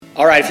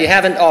All right, if you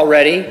haven't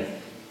already,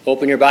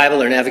 open your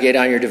Bible or navigate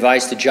on your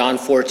device to John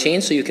 14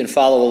 so you can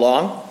follow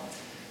along.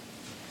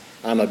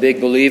 I'm a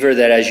big believer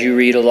that as you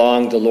read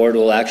along, the Lord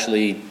will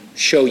actually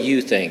show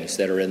you things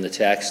that are in the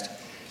text,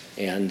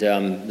 and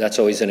that's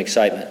always an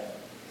excitement.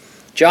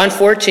 John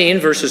 14,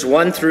 verses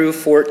 1 through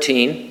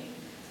 14.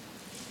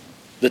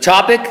 The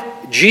topic,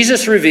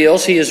 Jesus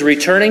reveals he is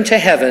returning to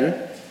heaven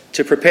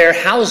to prepare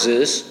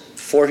houses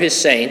for his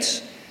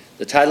saints.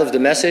 The title of the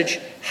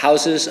message,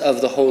 Houses of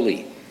the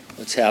Holy.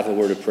 Let's have a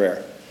word of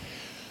prayer.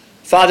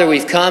 Father,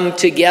 we've come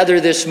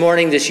together this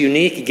morning, this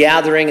unique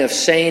gathering of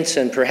saints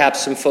and perhaps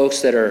some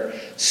folks that are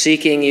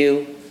seeking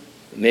you.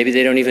 Maybe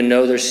they don't even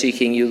know they're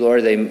seeking you,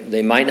 Lord.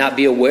 They might not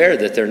be aware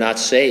that they're not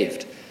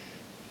saved.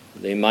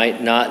 They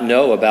might not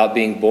know about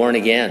being born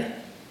again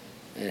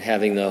and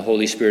having the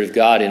Holy Spirit of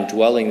God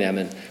indwelling them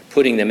and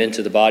putting them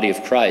into the body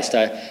of Christ.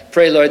 I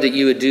pray, Lord, that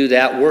you would do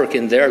that work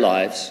in their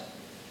lives.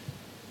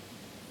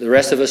 The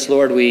rest of us,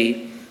 Lord,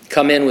 we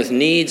come in with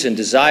needs and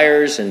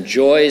desires and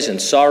joys and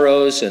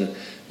sorrows and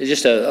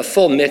just a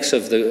full mix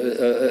of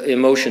the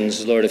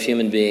emotions, Lord, of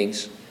human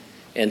beings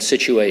and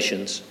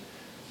situations.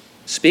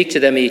 Speak to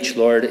them each,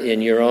 Lord,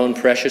 in your own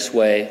precious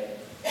way.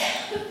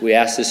 We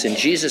ask this in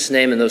Jesus'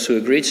 name, and those who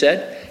agreed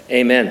said,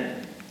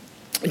 amen.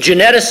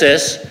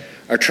 Geneticists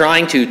are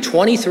trying to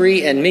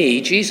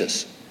 23andMe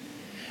Jesus.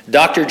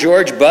 Dr.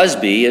 George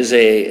Busby is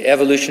an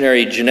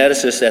evolutionary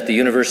geneticist at the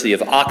University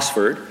of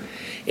Oxford.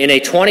 In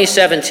a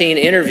 2017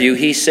 interview,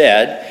 he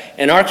said,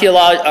 an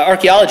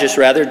archaeologist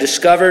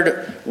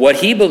discovered what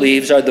he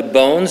believes are the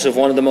bones of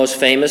one of the most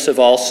famous of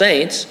all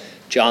saints,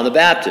 John the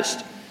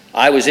Baptist.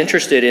 I was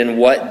interested in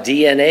what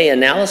DNA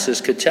analysis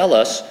could tell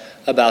us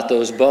about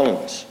those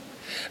bones.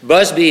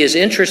 Busby is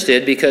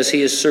interested because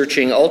he is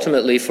searching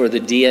ultimately for the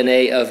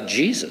DNA of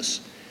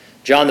Jesus.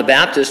 John the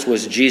Baptist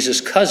was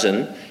Jesus'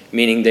 cousin,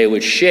 meaning they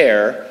would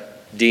share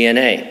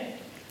DNA.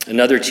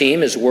 Another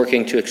team is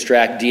working to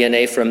extract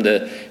DNA from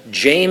the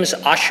James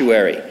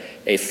ossuary,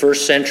 a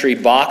first-century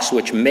box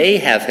which may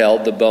have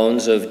held the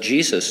bones of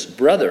Jesus'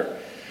 brother.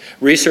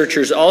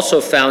 Researchers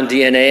also found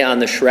DNA on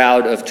the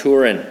Shroud of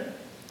Turin.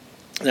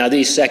 Now,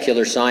 these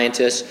secular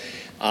scientists,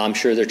 I'm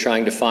sure they're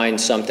trying to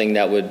find something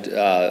that would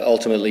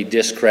ultimately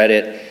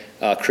discredit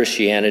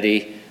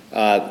Christianity.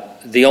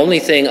 The only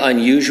thing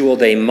unusual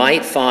they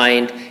might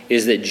find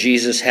is that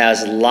Jesus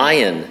has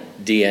lion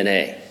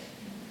DNA.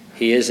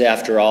 He is,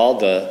 after all,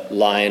 the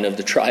Lion of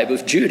the tribe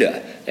of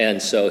Judah,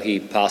 and so he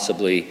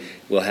possibly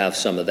will have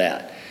some of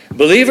that.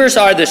 Believers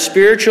are the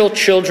spiritual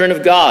children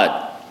of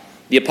God.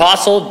 The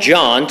Apostle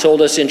John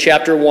told us in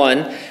chapter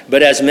 1,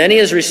 but as many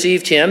as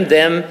received him,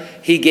 them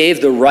he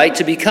gave the right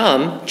to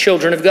become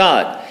children of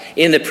God.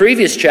 In the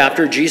previous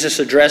chapter, Jesus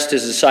addressed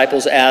his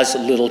disciples as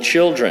little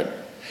children.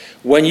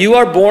 When you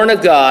are born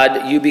of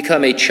God, you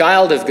become a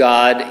child of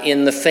God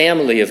in the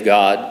family of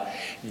God.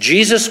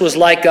 Jesus was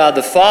like God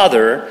the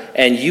Father,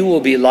 and you will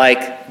be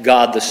like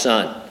God the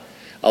Son.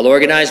 I'll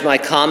organize my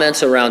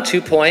comments around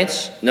 2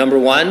 points. Number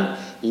 1,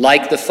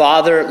 like the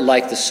Father,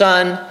 like the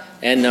Son.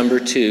 And number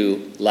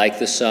 2, like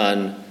the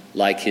Son,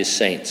 like his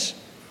saints.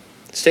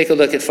 Let's take a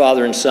look at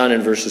Father and Son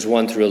in verses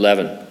 1 through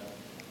 11.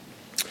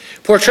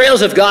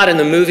 Portrayals of God in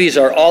the movies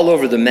are all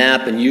over the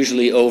map and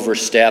usually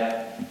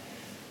overstep.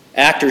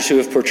 Actors who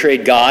have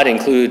portrayed God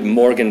include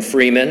Morgan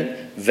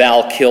Freeman,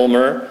 Val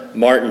Kilmer,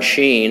 Martin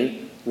Sheen,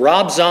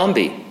 Rob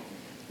Zombie,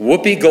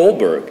 Whoopi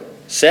Goldberg,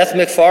 Seth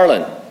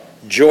MacFarlane,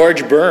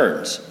 George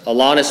Burns,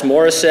 Alanis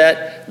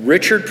Morissette,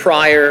 Richard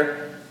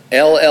Pryor,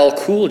 LL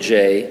Cool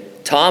J,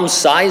 Tom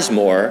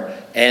Sizemore,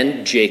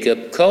 and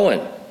Jacob Cohen.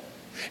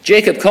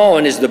 Jacob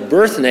Cohen is the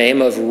birth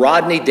name of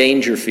Rodney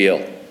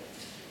Dangerfield.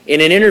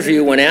 In an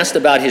interview, when asked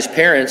about his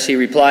parents, he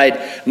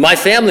replied, "My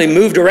family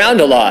moved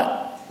around a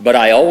lot, but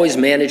I always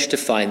managed to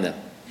find them."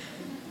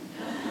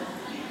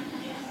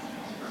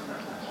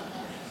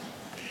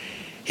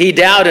 He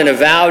died an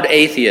avowed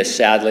atheist,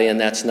 sadly, and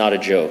that's not a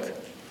joke.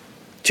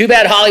 Too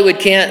bad Hollywood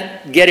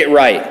can't get it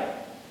right.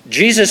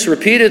 Jesus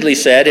repeatedly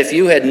said, "If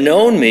you had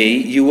known me,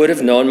 you would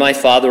have known my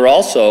Father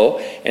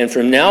also, and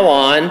from now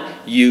on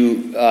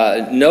you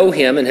know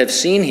him and have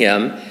seen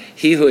him.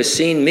 He who has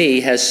seen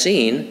me has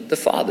seen the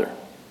Father."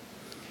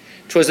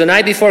 'Twas the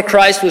night before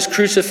Christ was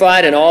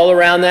crucified, and all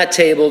around that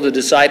table the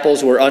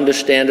disciples were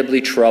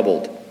understandably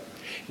troubled.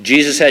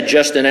 Jesus had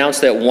just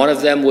announced that one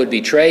of them would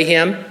betray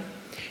him.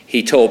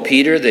 He told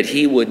Peter that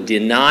he would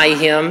deny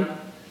him.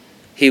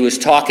 He was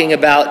talking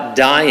about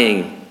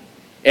dying.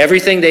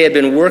 Everything they had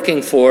been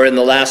working for in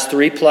the last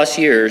 3+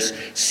 years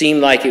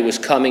seemed like it was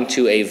coming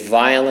to a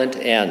violent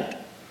end.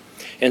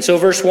 And so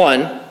verse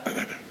 1,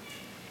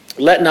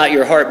 "Let not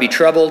your heart be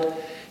troubled.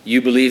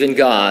 You believe in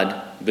God,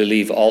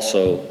 believe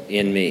also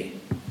in me."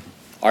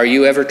 Are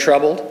you ever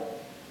troubled?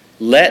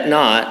 Let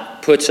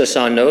not puts us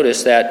on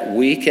notice that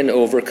we can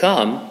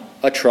overcome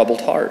a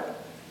troubled heart.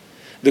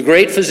 The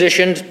great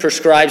physician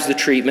prescribes the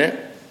treatment.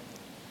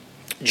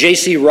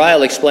 J.C.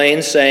 Ryle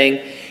explains, saying,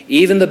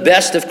 "Even the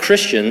best of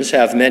Christians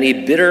have many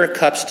bitter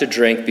cups to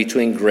drink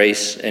between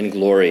grace and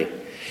glory.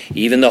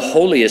 Even the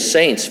holiest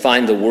saints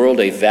find the world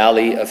a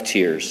valley of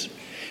tears.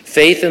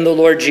 Faith in the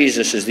Lord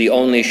Jesus is the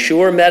only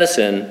sure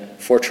medicine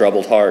for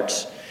troubled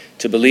hearts.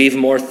 To believe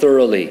more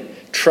thoroughly,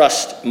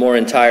 trust more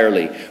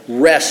entirely,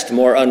 rest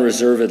more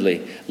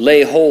unreservedly,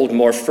 lay hold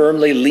more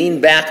firmly,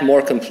 lean back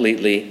more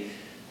completely.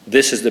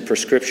 This is the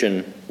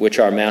prescription which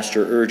our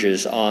Master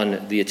urges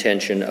on the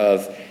attention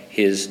of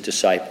his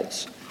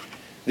disciples.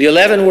 The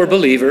 11 were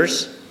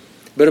believers,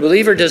 but a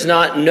believer does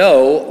not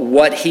know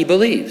what he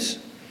believes.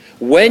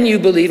 When you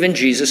believe in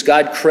Jesus,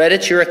 God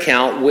credits your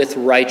account with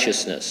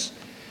righteousness.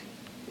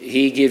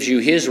 He gives you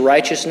his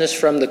righteousness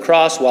from the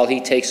cross while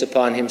he takes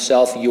upon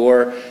himself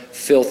your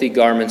filthy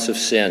garments of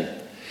sin.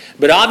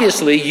 But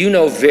obviously, you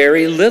know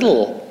very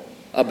little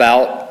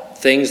about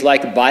things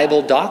like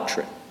Bible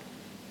doctrine.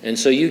 And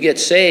so you get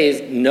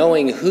saved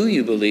knowing who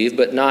you believe,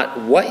 but not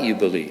what you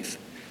believe.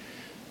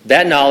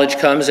 That knowledge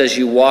comes as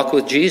you walk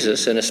with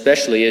Jesus, and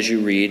especially as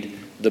you read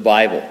the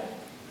Bible.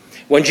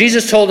 When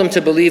Jesus told them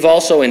to believe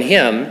also in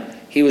him,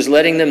 he was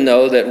letting them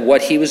know that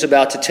what he was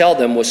about to tell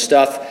them was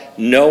stuff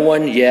no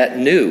one yet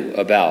knew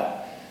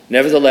about.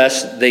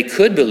 Nevertheless, they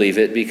could believe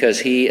it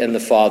because he and the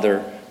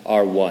Father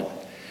are one.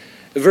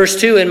 Verse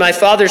 2, in my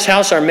Father's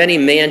house are many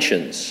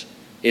mansions.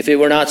 If it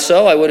were not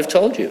so, I would have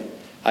told you.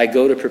 I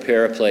go to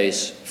prepare a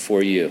place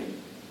for you.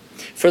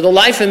 For the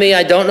life of me,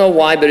 I don't know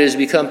why, but it has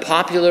become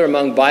popular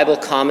among Bible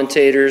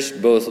commentators,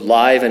 both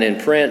live and in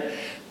print,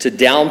 to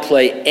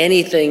downplay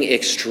anything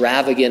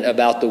extravagant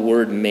about the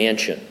word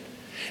mansion.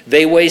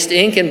 They waste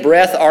ink and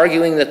breath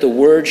arguing that the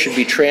word should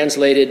be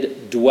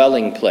translated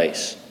dwelling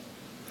place.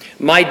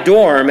 My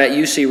dorm at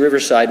UC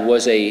Riverside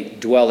was a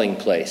dwelling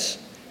place.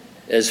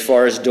 As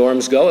far as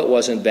dorms go, it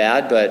wasn't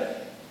bad,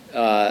 but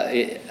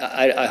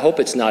I hope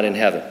it's not in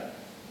heaven.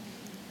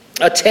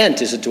 A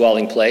tent is a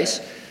dwelling place.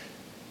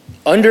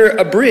 Under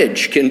a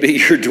bridge can be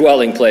your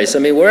dwelling place. I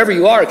mean, wherever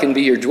you are can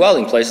be your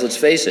dwelling place, let's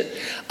face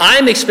it.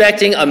 I'm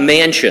expecting a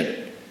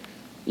mansion.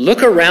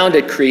 Look around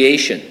at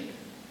creation.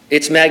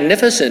 It's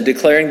magnificent,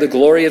 declaring the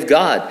glory of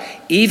God.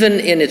 Even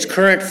in its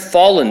current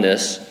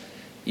fallenness,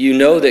 you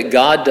know that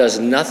God does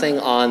nothing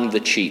on the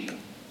cheap.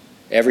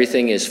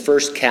 Everything is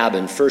first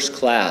cabin, first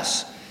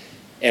class.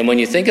 And when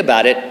you think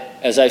about it,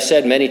 as I've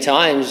said many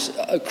times,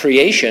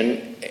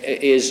 creation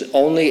is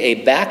only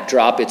a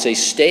backdrop. It's a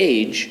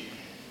stage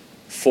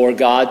for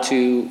God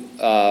to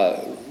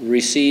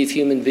receive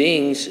human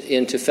beings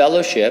into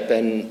fellowship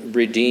and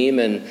redeem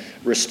and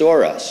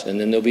restore us. And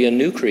then there'll be a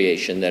new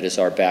creation that is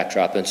our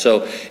backdrop. And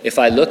so if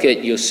I look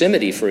at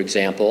Yosemite, for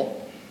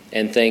example,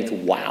 and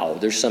think, wow,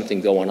 there's something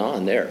going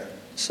on there,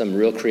 some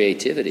real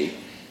creativity,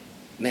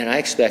 man, I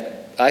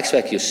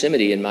expect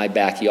Yosemite in my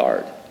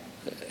backyard.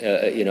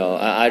 I'm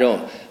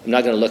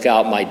not going to look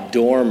out my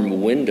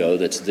dorm window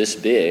that's this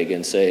big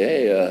and say,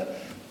 hey,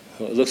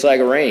 it looks like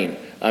a rain.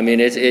 I mean,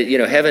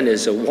 heaven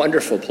is a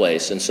wonderful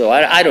place. And so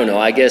I don't know,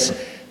 I guess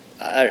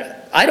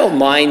I don't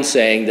mind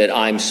saying that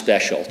I'm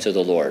special to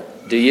the Lord.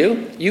 Do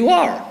you? You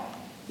are.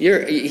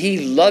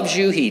 He loves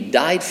you. He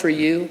died for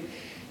you.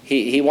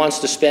 He wants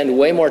to spend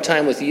way more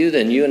time with you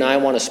than you and I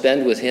want to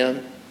spend with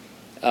him.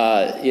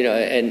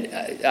 And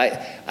I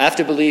have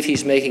to believe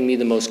he's making me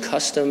the most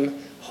custom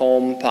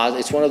home.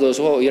 It's one of those,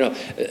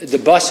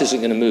 the bus isn't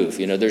going to move.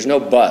 There's no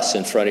bus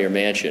in front of your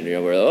mansion.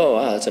 Where, oh,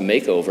 wow, that's a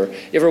makeover.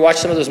 You ever watch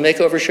some of those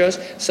makeover shows?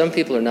 Some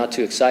people are not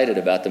too excited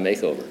about the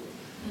makeover.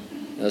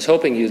 I was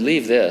hoping you'd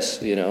leave this,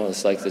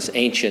 it's like this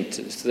ancient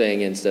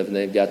thing and stuff, and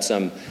they've got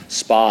some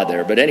spa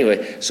there. But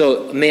anyway,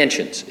 so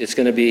mansions, it's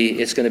going to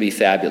be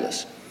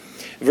fabulous.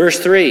 Verse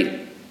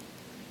 3,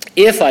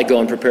 if I go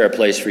and prepare a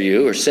place for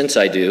you, or since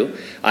I do,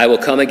 I will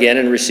come again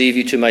and receive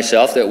you to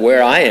myself, that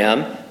where I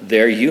am,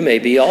 there you may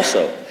be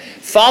also.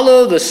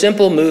 Follow the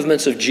simple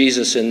movements of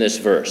Jesus in this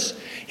verse.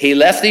 He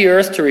left the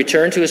earth to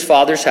return to his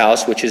Father's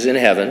house, which is in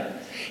heaven.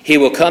 He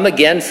will come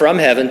again from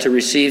heaven to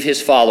receive his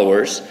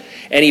followers,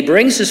 and he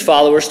brings his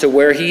followers to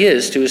where he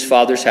is, to his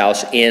Father's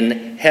house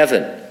in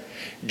heaven.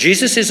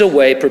 Jesus is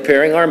away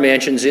preparing our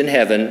mansions in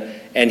heaven,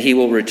 and he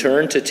will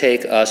return to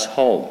take us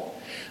home.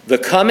 The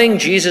coming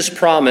Jesus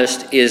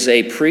promised is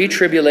a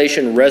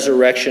pre-tribulation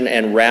resurrection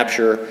and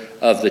rapture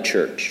of the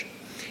church.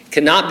 It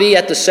cannot be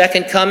at the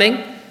second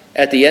coming,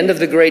 at the end of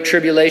the Great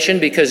Tribulation,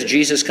 because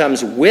Jesus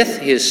comes with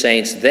his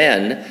saints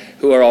then,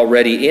 who are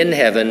already in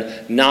heaven,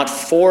 not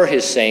for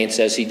his saints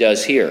as he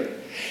does here.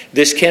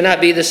 This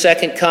cannot be the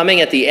second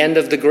coming at the end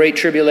of the Great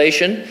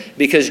Tribulation,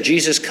 because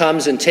Jesus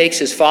comes and takes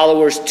his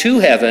followers to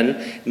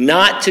heaven,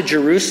 not to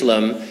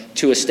Jerusalem,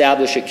 to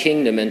establish a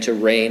kingdom and to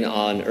reign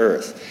on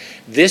earth.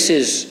 This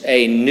is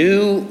a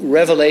new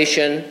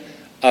revelation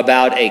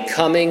about a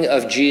coming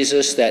of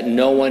Jesus that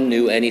no one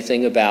knew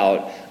anything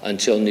about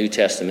until New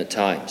Testament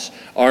times.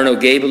 Arno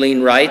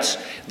Gaebelein writes,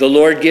 the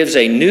Lord gives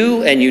a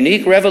new and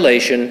unique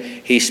revelation.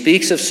 He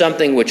speaks of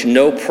something which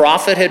no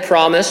prophet had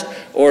promised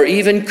or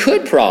even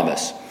could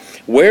promise.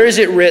 Where is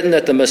it written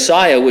that the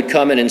Messiah would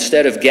come and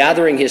instead of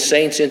gathering his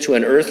saints into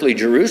an earthly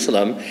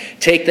Jerusalem,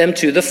 take them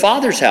to the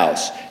Father's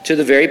house, to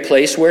the very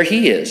place where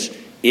he is?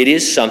 It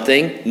is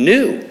something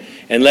new.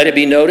 And let it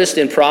be noticed,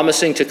 in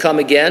promising to come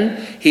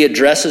again, he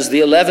addresses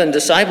the 11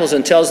 disciples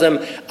and tells them,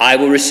 I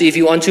will receive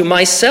you unto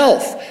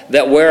myself,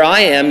 that where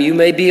I am, you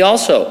may be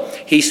also.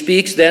 He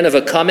speaks then of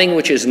a coming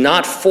which is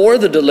not for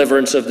the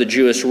deliverance of the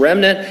Jewish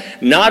remnant,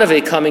 not of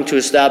a coming to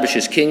establish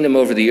his kingdom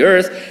over the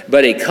earth,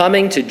 but a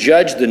coming to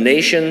judge the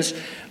nations,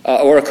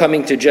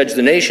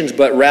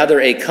 but rather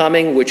a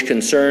coming which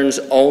concerns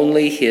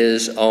only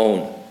his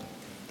own.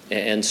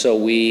 And so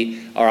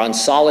we are on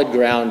solid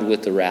ground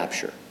with the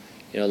rapture.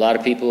 You know, a lot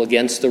of people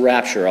against the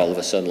rapture all of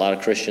a sudden. A lot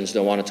of Christians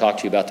don't want to talk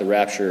to you about the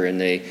rapture,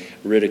 and they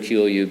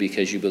ridicule you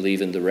because you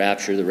believe in the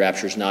rapture. The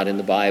rapture's not in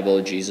the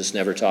Bible. Jesus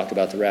never talked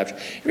about the rapture.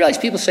 You realize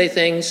people say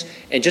things,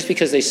 and just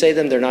because they say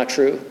them, they're not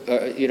true?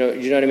 You know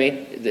what I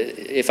mean?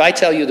 If I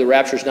tell you the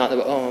rapture's not in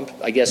the Bible,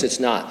 I guess it's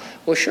not.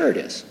 Well, sure it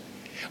is.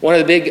 One of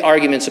the big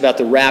arguments about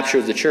the rapture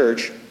of the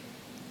church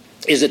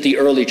is that the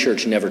early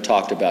church never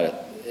talked about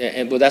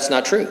it. Well, that's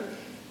not true.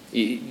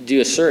 You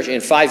do a search.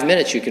 In 5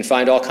 minutes, you can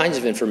find all kinds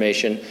of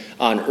information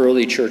on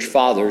early church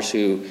fathers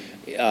who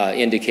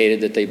indicated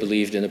that they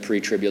believed in the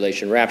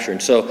pre-tribulation rapture. And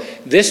so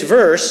this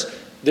verse,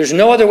 there's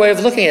no other way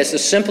of looking at it. It's the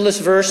simplest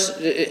verse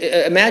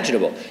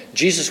imaginable.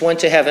 Jesus went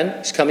to heaven.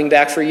 He's coming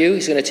back for you.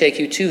 He's going to take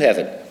you to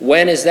heaven.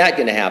 When is that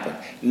going to happen?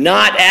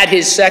 Not at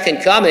his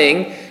second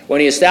coming,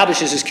 when he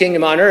establishes his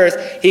kingdom on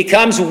earth. He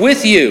comes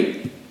with you.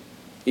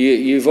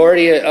 You've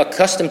already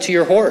accustomed to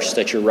your horse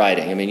that you're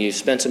riding. I mean, you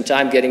spent some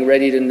time getting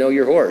ready to know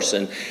your horse,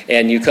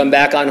 and you come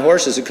back on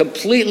horses. A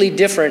completely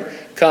different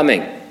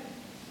coming.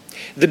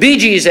 The Bee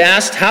Gees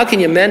asked, how can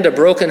you mend a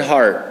broken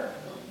heart?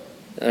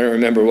 I don't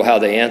remember how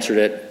they answered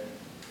it.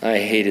 I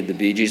hated the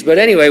Bee Gees. But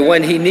anyway,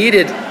 when he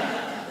needed...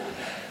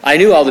 I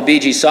knew all the Bee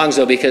Gees songs,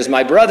 though, because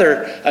my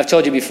brother, I've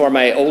told you before,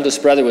 my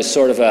oldest brother was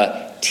sort of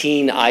a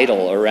teen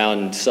idol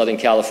around Southern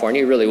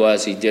California. He really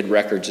was. He did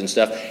records and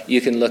stuff.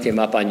 You can look him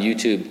up on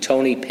YouTube.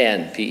 Tony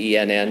Penn,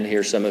 P-E-N-N.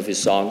 Here's some of his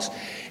songs.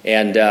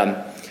 And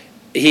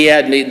he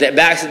had me,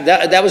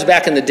 that was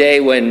back in the day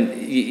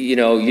when,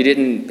 you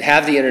didn't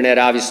have the internet,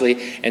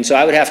 obviously. And so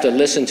I would have to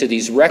listen to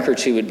these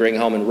records he would bring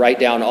home and write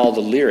down all the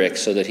lyrics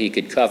so that he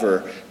could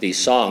cover these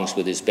songs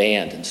with his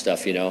band and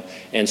stuff,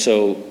 And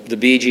so the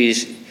Bee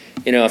Gees...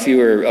 if you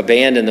were a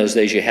band in those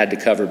days, you had to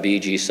cover Bee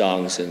Gees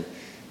songs, and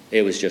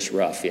it was just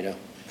rough,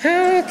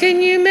 How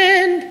can you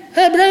mend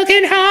a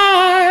broken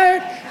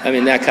heart? I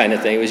mean, that kind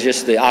of thing. It was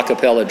just the a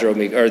cappella drove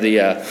me, or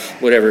the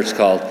whatever it's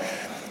called.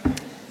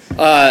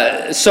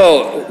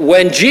 So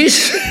when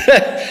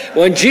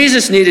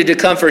Jesus needed to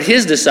comfort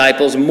his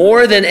disciples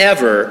more than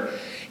ever,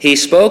 he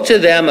spoke to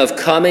them of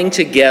coming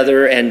to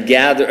gather them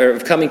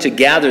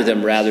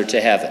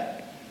to heaven.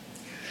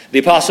 The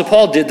Apostle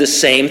Paul did the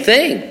same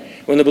thing.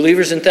 When the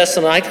believers in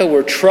Thessalonica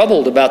were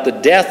troubled about the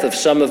death of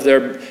some of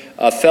their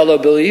fellow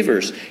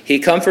believers, he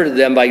comforted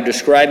them by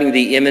describing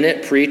the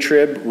imminent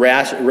pre-trib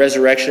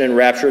resurrection and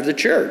rapture of the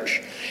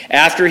church.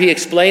 After he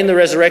explained the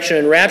resurrection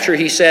and rapture,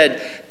 he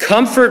said,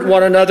 comfort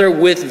one another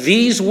with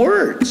these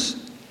words.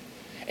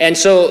 And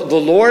so the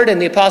Lord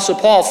and the Apostle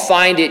Paul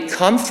find it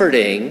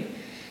comforting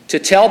to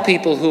tell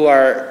people who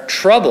are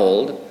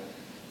troubled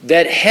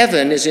that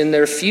heaven is in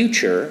their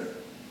future,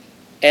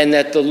 and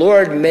that the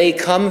Lord may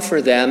come for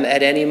them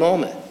at any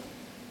moment.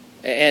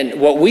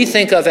 And what we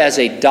think of as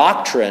a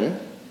doctrine,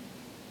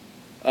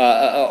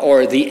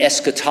 or the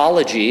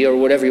eschatology, or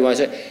whatever you want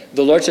to say,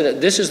 the Lord said,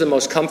 this is the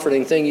most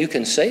comforting thing you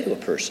can say to a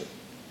person.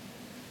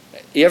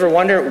 You ever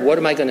wonder, what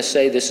am I going to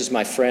say? This is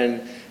my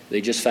friend. They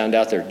just found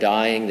out they're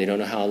dying. They don't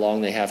know how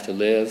long they have to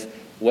live.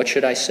 What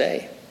should I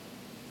say?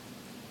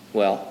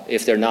 Well,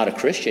 if they're not a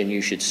Christian,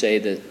 you should say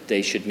that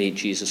they should meet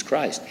Jesus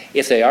Christ.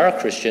 If they are a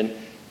Christian,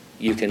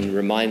 you can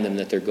remind them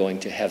that they're going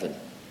to heaven,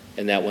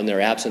 and that when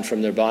they're absent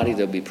from their body,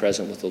 they'll be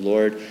present with the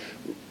Lord.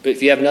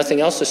 If you have nothing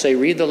else to say,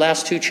 read the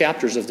last 2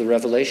 chapters of the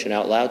Revelation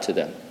out loud to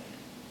them,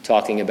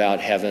 talking about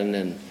heaven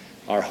and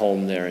our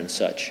home there and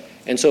such.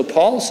 And so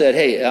Paul said,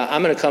 hey,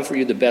 I'm going to comfort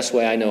you the best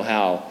way I know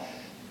how.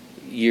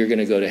 You're going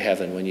to go to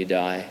heaven when you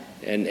die,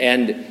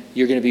 and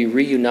you're going to be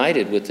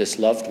reunited with this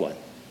loved one.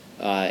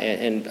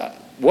 And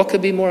what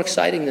could be more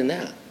exciting than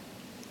that?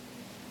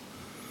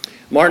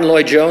 Martin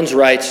Lloyd-Jones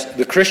writes,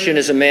 the Christian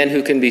is a man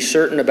who can be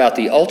certain about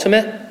the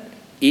ultimate,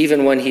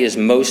 even when he is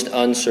most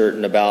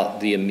uncertain about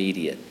the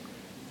immediate.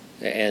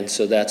 And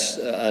so that's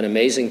an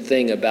amazing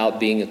thing about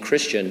being a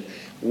Christian.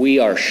 We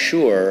are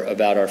sure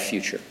about our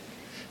future.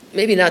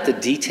 Maybe not the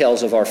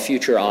details of our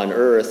future on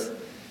earth,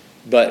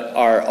 but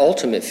our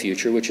ultimate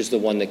future, which is the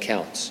one that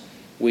counts.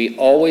 We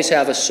always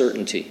have a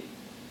certainty.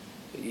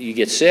 You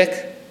get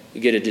sick, you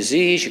get a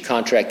disease, you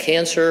contract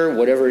cancer,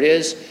 whatever it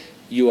is,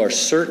 you are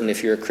certain,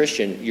 if you're a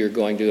Christian, you're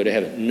going to go to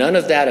heaven. None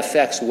of that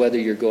affects whether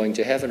you're going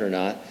to heaven or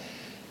not,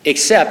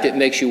 except it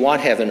makes you want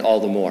heaven all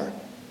the more.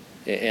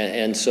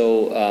 And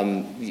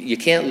so you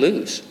can't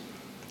lose.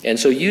 And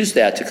so use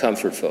that to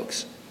comfort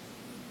folks.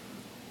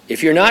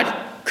 If you're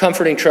not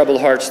comforting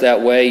troubled hearts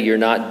that way, you're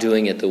not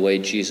doing it the way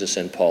Jesus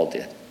and Paul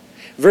did.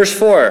 Verse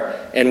 4,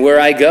 and where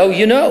I go,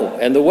 you know,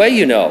 and the way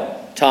you know.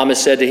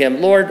 Thomas said to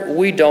him, Lord,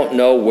 we don't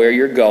know where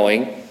you're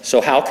going, so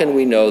how can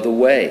we know the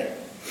way?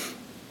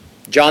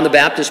 John the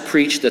Baptist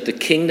preached that the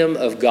kingdom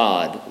of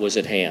God was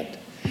at hand.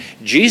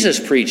 Jesus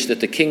preached that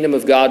the kingdom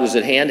of God was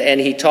at hand,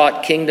 and he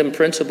taught kingdom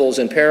principles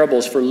and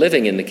parables for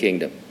living in the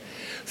kingdom.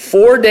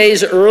 4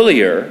 days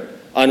earlier,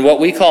 on what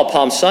we call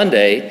Palm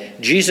Sunday,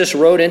 Jesus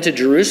rode into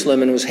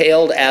Jerusalem and was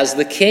hailed as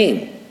the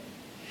king.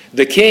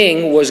 The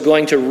king was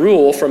going to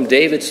rule from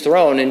David's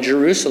throne in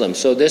Jerusalem.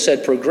 So this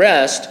had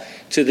progressed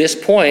to this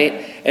point,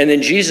 and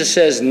then Jesus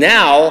says,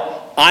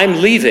 now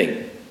I'm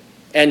leaving.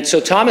 And so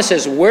Thomas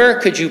says, where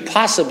could you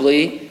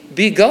possibly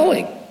be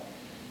going?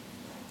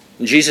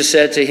 And Jesus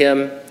said to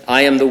him,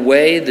 I am the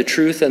way, the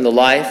truth, and the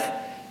life.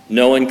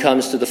 No one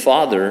comes to the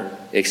Father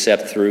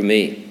except through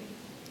me.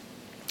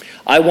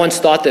 I once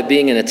thought that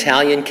being an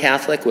Italian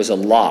Catholic was a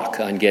lock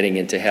on getting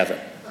into heaven.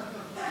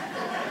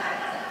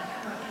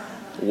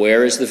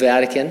 Where is the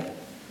Vatican?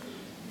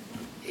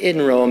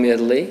 In Rome,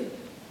 Italy.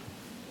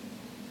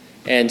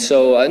 And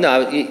so,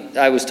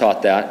 I was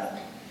taught that.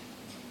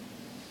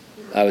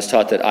 I was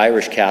taught that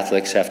Irish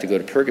Catholics have to go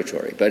to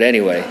purgatory. But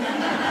anyway.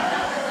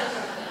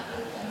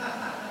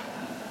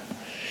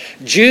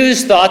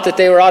 Jews thought that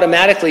they were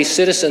automatically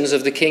citizens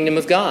of the kingdom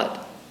of God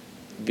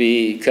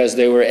because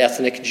they were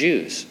ethnic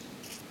Jews.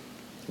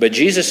 But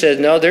Jesus said,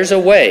 no, there's a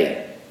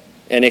way,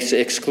 and it's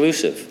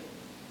exclusive,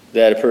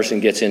 that a person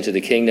gets into the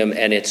kingdom,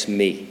 and it's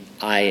me.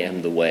 I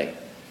am the way.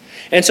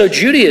 And so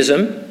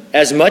Judaism,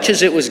 as much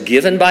as it was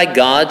given by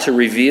God to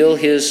reveal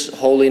his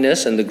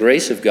holiness and the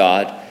grace of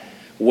God,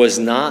 was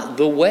not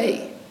the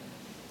way.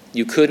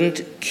 You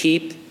couldn't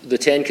keep the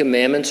Ten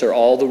Commandments or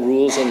all the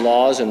rules and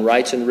laws and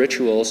rites and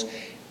rituals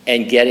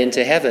and get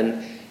into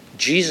heaven.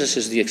 Jesus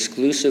is the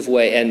exclusive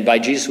way, and by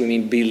Jesus we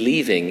mean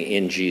believing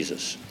in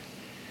Jesus.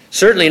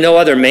 Certainly no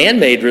other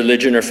man-made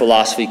religion or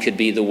philosophy could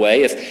be the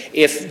way.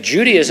 If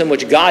Judaism,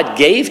 which God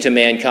gave to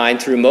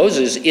mankind through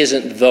Moses,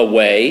 isn't the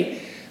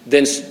way,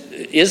 then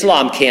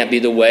Islam can't be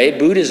the way,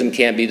 Buddhism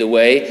can't be the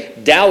way,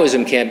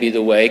 Taoism can't be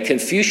the way,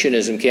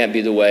 Confucianism can't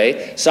be the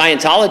way,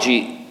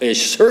 Scientology is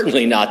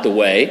certainly not the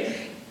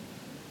way.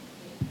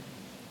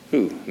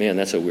 Man,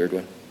 that's a weird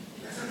one.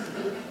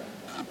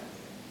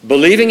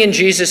 Believing in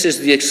Jesus is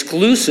the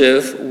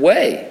exclusive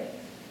way.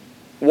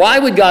 Why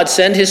would God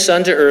send his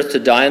son to earth to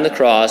die on the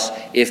cross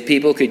if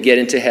people could get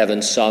into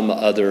heaven some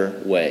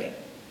other way?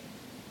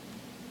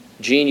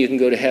 Gene, you can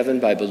go to heaven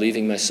by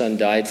believing my son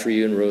died for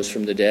you and rose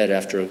from the dead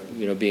after,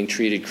 being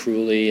treated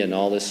cruelly and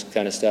all this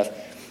kind of stuff.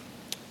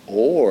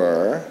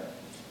 Or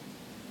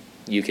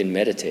you can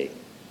meditate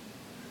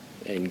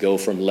and go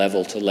from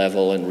level to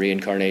level and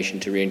reincarnation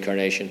to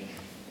reincarnation.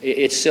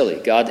 It's silly.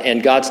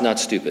 God's not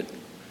stupid.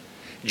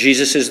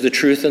 Jesus is the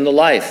truth and the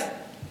life.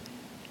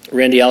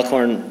 Randy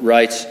Alcorn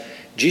writes,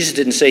 Jesus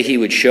didn't say he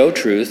would show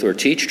truth or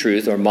teach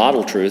truth or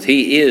model truth.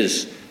 He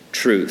is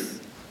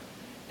truth.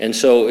 And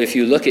so if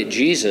you look at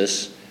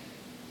Jesus,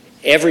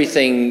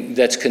 everything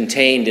that's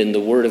contained in the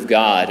Word of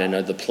God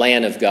and the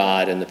plan of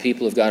God and the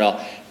people of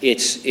God,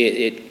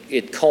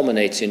 it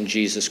culminates in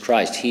Jesus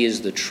Christ. He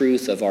is the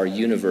truth of our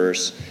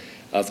universe,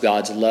 of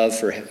God's love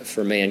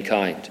for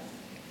mankind.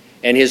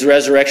 And his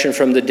resurrection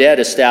from the dead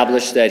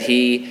established that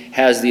he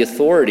has the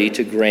authority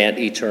to grant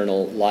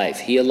eternal life.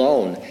 He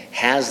alone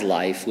has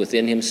life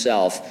within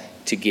himself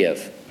to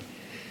give.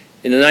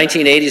 In the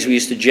 1980s, we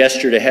used to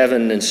gesture to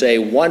heaven and say,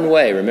 one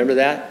way. Remember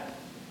that?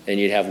 And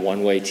you'd have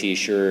one-way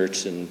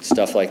T-shirts and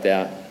stuff like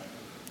that.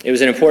 It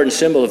was an important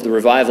symbol of the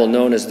revival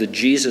known as the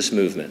Jesus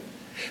movement.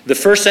 The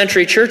first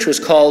century church was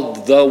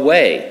called the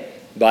Way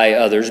by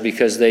others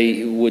because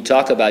they would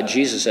talk about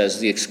Jesus as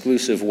the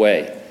exclusive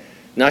way.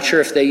 Not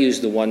sure if they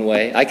used the one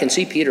way. I can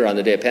see Peter on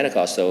the day of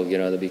Pentecost, though.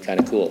 That'd be kind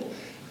of cool.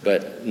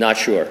 But not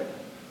sure.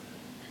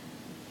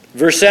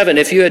 Verse 7,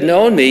 if you had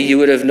known me, you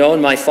would have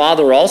known my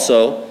Father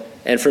also,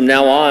 and from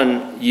now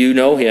on you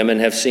know him and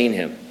have seen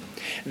him.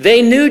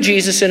 They knew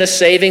Jesus in a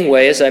saving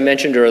way, as I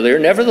mentioned earlier.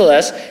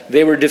 Nevertheless,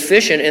 they were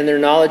deficient in their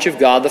knowledge of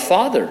God the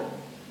Father,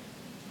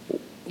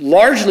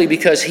 largely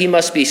because he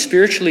must be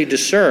spiritually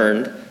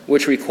discerned,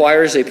 which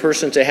requires a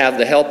person to have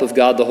the help of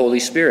God the Holy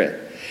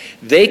Spirit.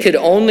 They could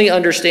only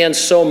understand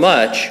so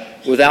much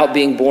without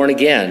being born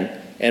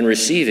again and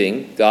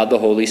receiving God the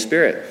Holy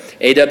Spirit.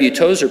 A.W.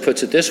 Tozer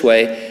puts it this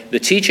way, the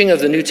teaching of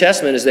the New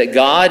Testament is that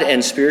God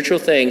and spiritual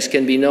things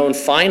can be known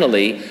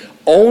finally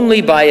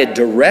only by a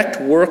direct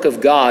work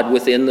of God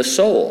within the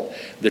soul.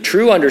 The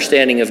true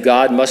understanding of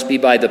God must be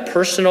by the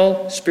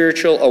personal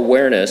spiritual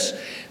awareness.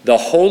 The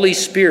Holy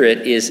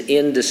Spirit is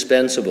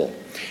indispensable.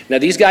 Now,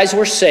 these guys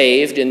were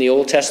saved in the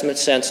Old Testament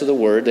sense of the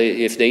word.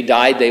 If they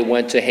died, they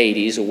went to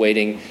Hades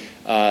awaiting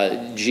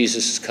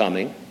Jesus'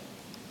 coming.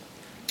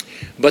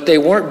 But they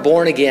weren't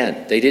born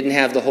again. They didn't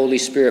have the Holy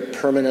Spirit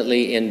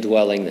permanently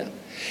indwelling them.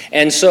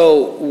 And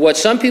so what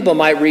some people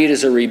might read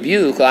as a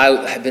rebuke,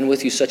 I've been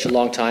with you such a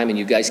long time and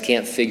you guys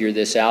can't figure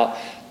this out.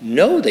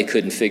 No, they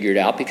couldn't figure it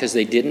out because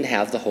they didn't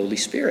have the Holy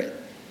Spirit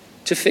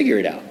to figure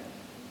it out.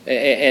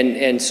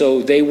 And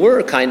so they were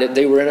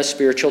in a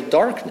spiritual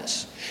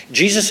darkness.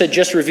 Jesus had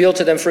just revealed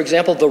to them, for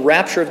example, the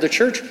rapture of the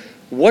church.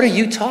 What are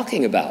you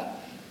talking about?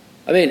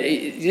 I mean,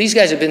 these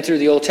guys have been through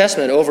the Old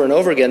Testament over and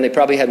over again. They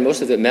probably had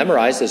most of it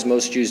memorized, as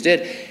most Jews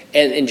did.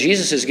 And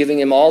Jesus is giving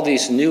them all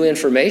these new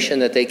information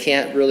that they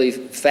can't really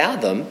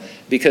fathom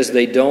because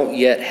they don't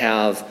yet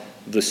have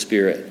the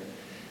Spirit.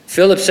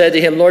 Philip said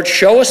to him, Lord,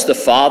 show us the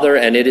Father,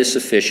 and it is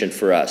sufficient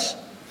for us.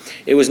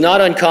 It was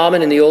not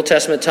uncommon in the Old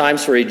Testament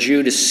times for a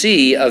Jew to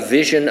see a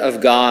vision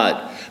of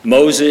God.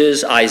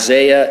 Moses,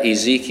 Isaiah,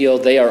 Ezekiel,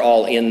 they are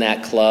all in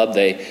that club.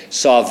 They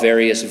saw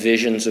various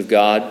visions of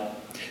God.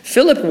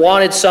 Philip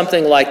wanted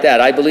something like that.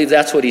 I believe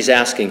that's what he's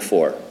asking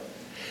for.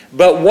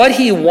 But what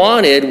he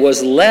wanted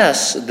was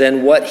less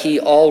than what he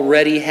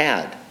already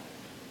had.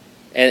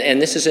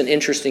 And this is an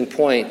interesting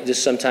point.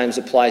 This sometimes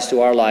applies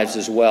to our lives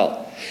as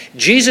well.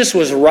 Jesus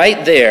was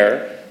right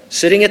there,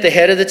 sitting at the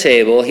head of the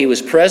table. He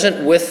was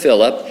present with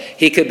Philip.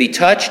 He could be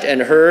touched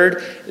and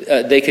heard.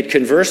 They could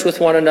converse with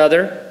one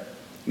another.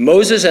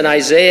 Moses and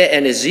Isaiah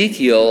and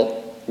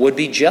Ezekiel would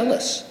be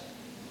jealous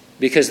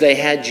because they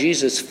had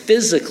Jesus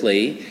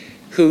physically,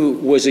 who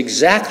was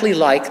exactly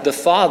like the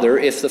Father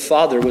if the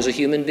Father was a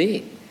human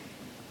being.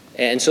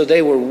 And so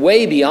they were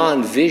way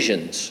beyond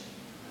visions.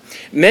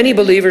 Many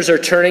believers are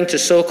turning to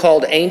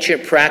so-called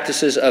ancient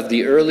practices of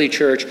the early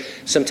church.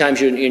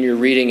 Sometimes in your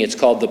reading it's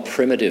called the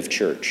primitive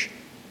church.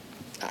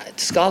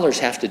 Scholars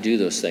have to do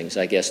those things,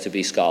 I guess, to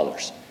be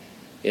scholars.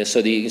 So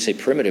you can say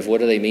primitive, what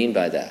do they mean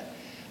by that?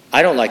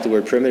 I don't like the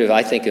word primitive.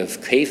 I think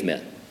of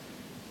cavemen.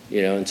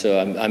 And so,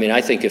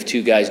 I think of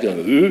two guys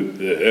going,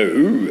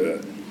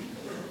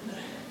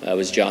 that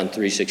was John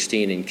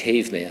 3:16 in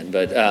caveman,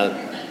 but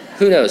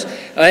who knows?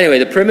 Anyway,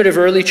 the primitive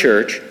early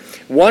church.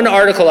 One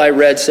article I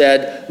read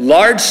said,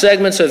 large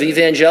segments of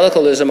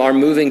evangelicalism are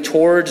moving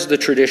towards the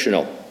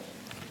traditional.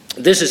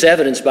 This is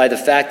evidenced by the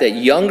fact that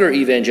younger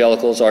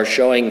evangelicals are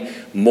showing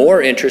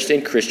more interest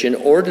in Christian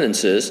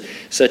ordinances,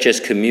 such as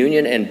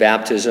communion and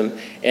baptism,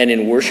 and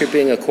in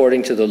worshiping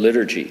according to the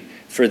liturgy.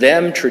 For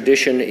them,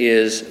 tradition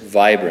is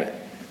vibrant.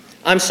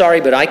 I'm sorry,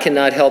 but I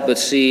cannot help but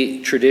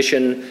see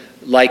tradition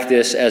like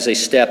this as a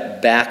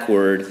step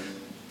backward,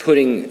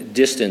 putting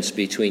distance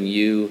between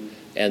you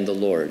and the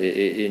Lord,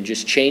 and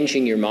just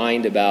changing your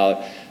mind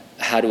about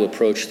how to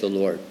approach the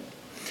Lord.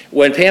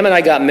 When Pam and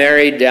I got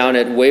married down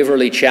at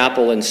Waverly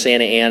Chapel in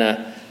Santa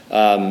Ana,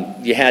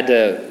 you had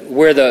to,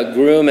 where the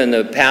groom and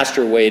the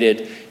pastor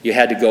waited, you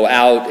had to go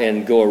out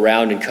and go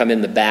around and come in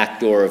the back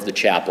door of the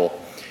chapel.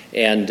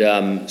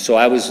 And so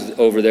I was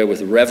over there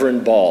with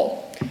Reverend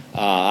Ball.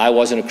 I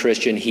wasn't a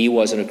Christian. He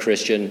wasn't a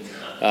Christian.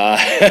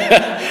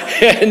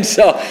 And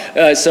so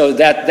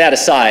that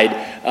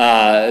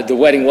aside, the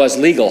wedding was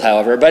legal,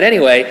 however. But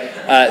anyway,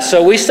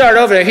 so we start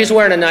over there. He's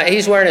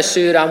wearing a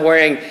suit. I'm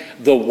wearing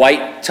the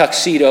white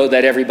tuxedo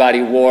that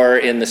everybody wore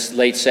in the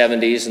late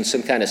 70s and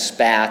some kind of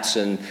spats,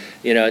 and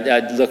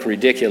I'd look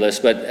ridiculous.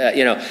 But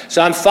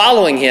so I'm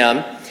following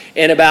him,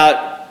 and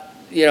about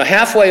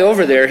halfway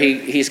over there,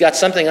 he's got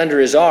something under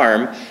his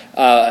arm.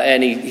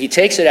 And he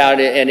takes it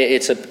out, and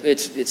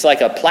it's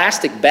like a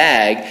plastic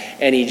bag,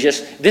 and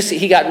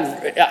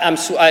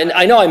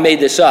I know I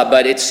made this up,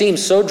 but it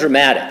seems so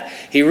dramatic.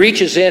 He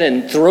reaches in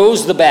and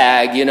throws the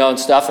bag, and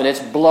stuff, and it's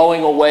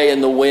blowing away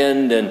in the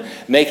wind and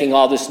making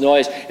all this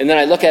noise. And then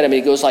I look at him, and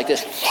he goes like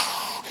this,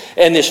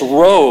 and this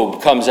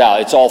robe comes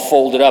out. It's all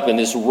folded up in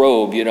this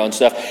robe, and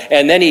stuff.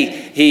 And then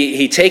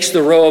he takes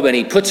the robe and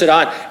he puts it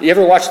on. You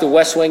ever watch The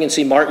West Wing and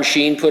see Martin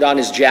Sheen put on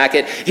his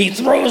jacket? He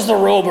throws the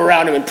robe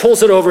around him and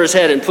pulls it over his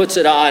head and puts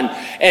it on.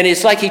 And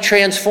it's like he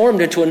transformed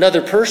into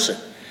another person.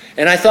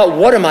 And I thought,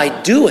 what am I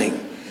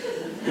doing?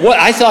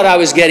 I thought I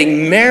was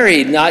getting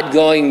married, not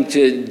going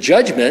to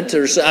judgment.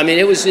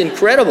 It was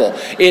incredible.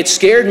 It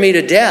scared me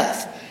to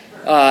death.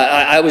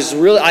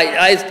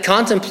 I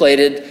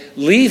contemplated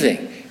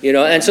leaving.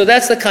 And so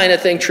that's the kind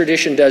of thing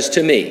tradition does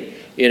to me,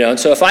 And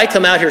so if I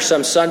come out here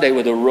some Sunday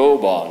with a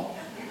robe on,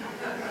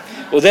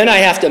 well, then I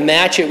have to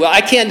match it. Well,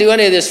 I can't do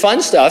any of this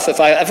fun stuff. If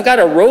I've got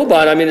a robe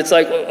on, it's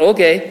like,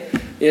 okay,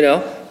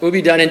 we'll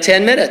be done in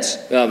 10 minutes.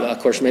 Of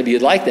course, maybe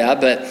you'd like that,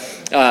 but,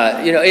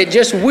 it's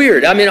just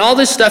weird. All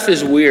this stuff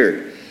is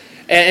weird.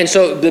 And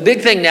so the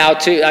big thing now,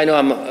 too, I know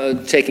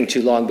I'm taking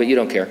too long, but you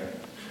don't care.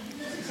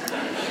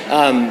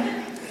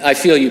 I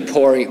feel you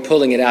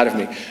pulling it out of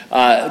me.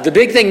 The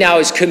big thing now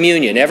is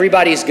communion.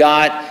 Everybody's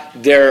got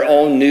their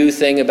own new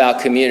thing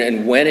about communion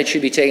and when it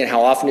should be taken,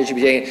 how often it should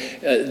be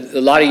taken. A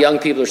lot of young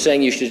people are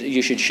saying you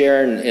should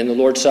share in the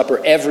Lord's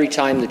Supper every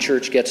time the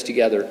church gets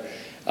together,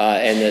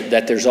 and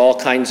that there's all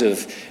kinds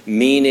of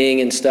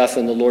meaning and stuff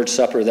in the Lord's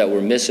Supper that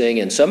we're missing.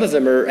 And some of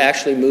them are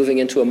actually moving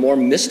into a more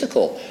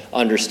mystical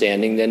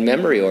understanding than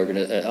memory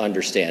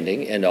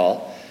understanding and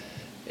all.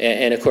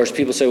 And of course,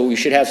 people say, well, we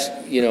should have,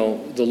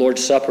 the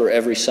Lord's Supper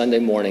every Sunday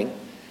morning.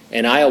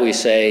 And I always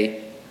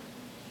say,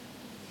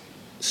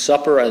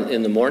 supper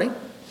in the morning?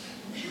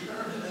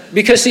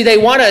 Because, see, they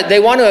want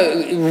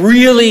to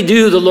really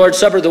do the Lord's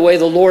Supper the way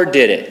the Lord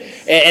did it.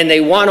 And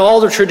they want all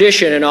the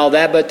tradition and all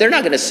that, but they're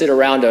not going to sit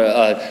around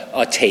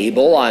a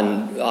table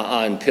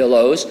on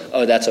pillows.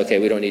 Oh, that's okay,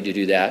 we don't need to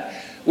do that.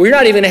 We're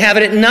not even going to have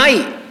it at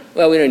night.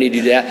 Well, we don't need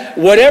to do that.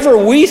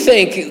 Whatever we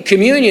think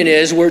communion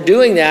is, we're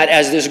doing that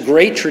as this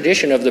great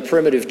tradition of the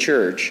primitive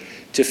church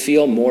to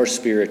feel more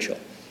spiritual.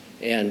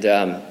 And,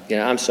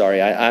 I'm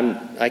sorry,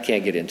 I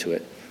can't get into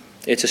it.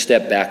 It's a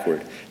step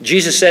backward.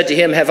 Jesus said to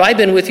him, "Have I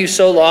been with you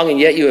so long, and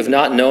yet you have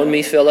not known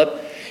me, Philip?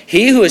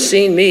 He who has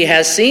seen me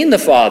has seen the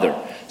Father.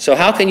 So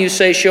how can you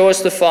say, 'Show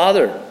us the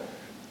Father'?"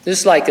 This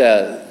is like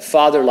a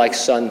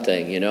father-like-son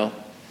thing,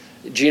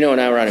 Gino and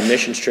I were on a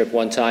missions trip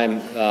one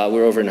time. We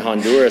were over in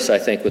Honduras, I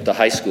think, with the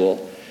high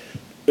school.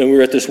 And we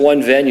were at this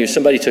one venue.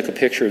 Somebody took a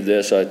picture of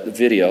this, a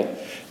video.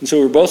 And so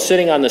we were both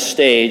sitting on the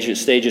stage. The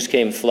stage just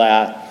came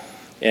flat.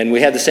 And we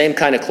had the same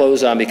kind of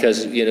clothes on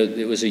because,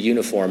 it was a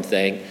uniform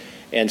thing.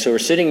 And so we're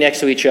sitting next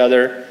to each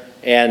other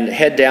and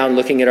head down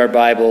looking at our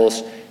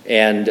Bibles.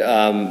 And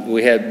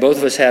both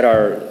of us had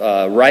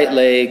our right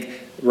leg,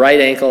 right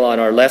ankle on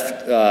our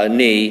left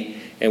knee.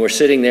 And we're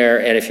sitting there,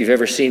 and if you've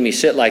ever seen me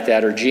sit like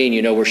that, or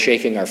Gene, we're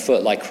shaking our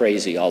foot like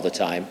crazy all the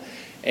time.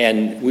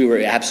 And we were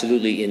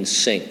absolutely in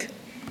sync,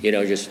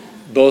 just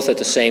both at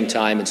the same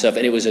time and stuff.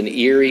 And it was an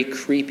eerie,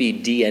 creepy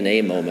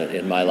DNA moment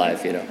in my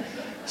life,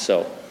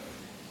 So,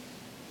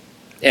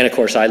 and of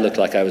course, I looked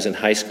like I was in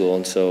high school,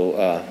 and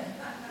so,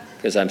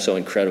 because I'm so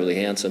incredibly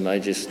handsome, I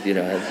just,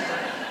 had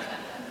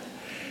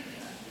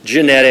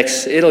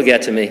genetics, it'll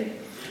get to me.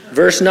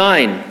 Verse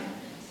 9,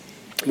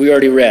 we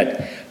already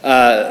read.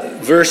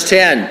 Verse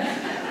 10.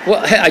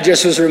 Well, I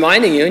just was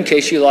reminding you in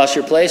case you lost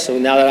your place, so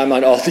now that I'm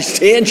on all these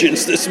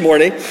tangents this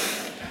morning.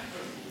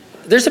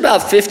 There's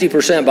about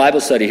 50% Bible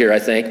study here, I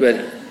think, but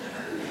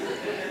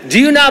do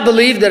you not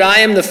believe that I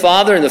am the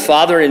Father and the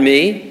Father in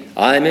me?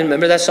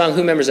 Remember that song?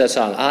 Who remembers that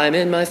song? I'm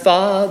in my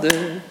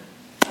Father.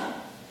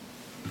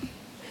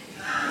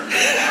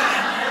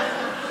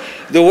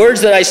 The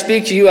words that I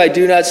speak to you, I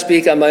do not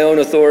speak on my own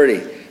authority,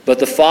 but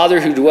the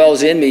Father who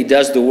dwells in me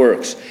does the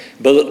works.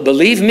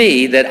 Believe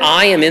me that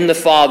I am in the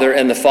Father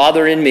and the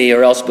Father in me,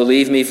 or else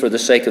believe me for the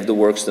sake of the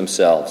works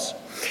themselves.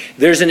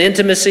 There's an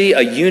intimacy,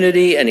 a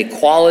unity, an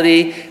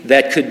equality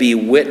that could be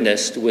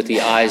witnessed with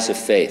the eyes of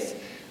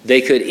faith. They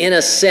could, in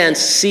a sense,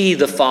 see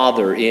the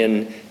Father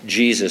in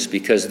Jesus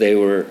because they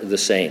were the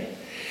same.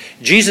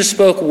 Jesus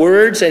spoke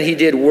words and he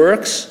did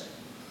works,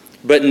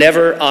 but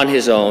never on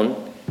his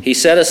own. He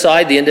set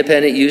aside the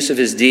independent use of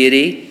his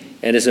deity,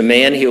 and as a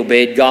man he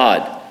obeyed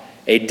God.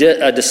 A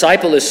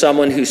disciple is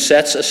someone who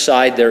sets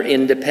aside their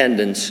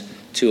independence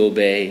to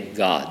obey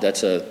God.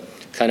 That's a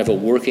kind of a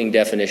working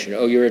definition.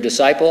 Oh, you're a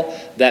disciple?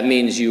 That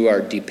means you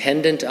are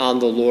dependent on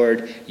the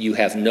Lord. You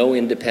have no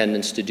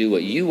independence to do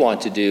what you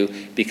want to do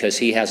because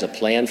he has a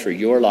plan for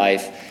your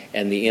life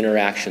and the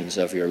interactions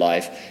of your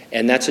life.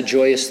 And that's a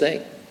joyous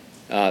thing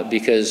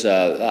because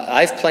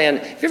have you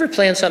ever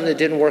planned something that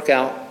didn't work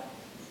out?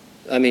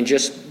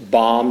 Just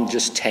bombed,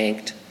 just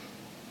tanked.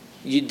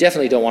 You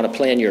definitely don't want to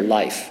plan your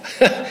life.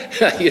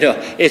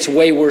 It's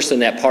way worse than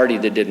that party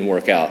that didn't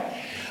work out.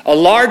 A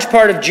large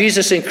part of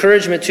Jesus'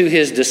 encouragement to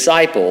his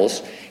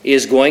disciples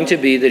is going to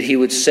be that he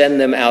would send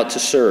them out to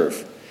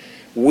serve.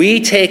 We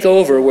take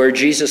over where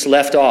Jesus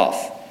left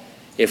off.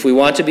 If we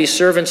want to be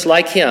servants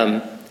like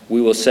him,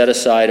 we will set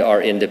aside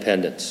our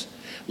independence.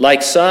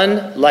 Like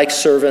son, like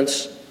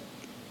servants.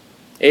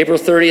 April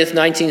 30th,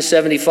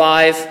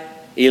 1975,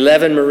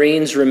 11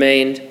 Marines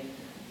remained.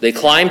 They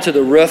climbed to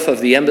the roof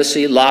of the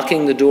embassy,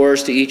 locking the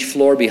doors to each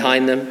floor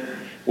behind them,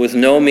 with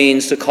no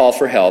means to call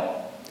for help.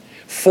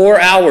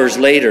 4 hours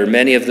later,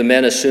 many of the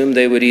men assumed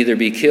they would either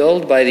be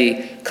killed by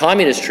the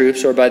communist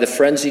troops or by the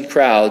frenzied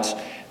crowds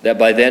that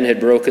by then had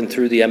broken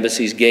through the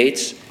embassy's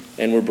gates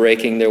and were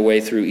breaking their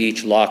way through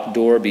each locked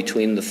door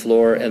between the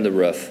floor and the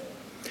roof.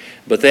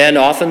 But then,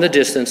 off in the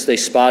distance, they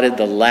spotted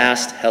the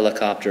last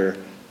helicopter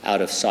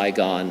out of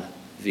Saigon,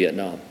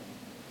 Vietnam.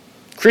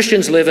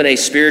 Christians live in a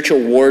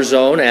spiritual war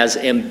zone as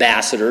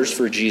ambassadors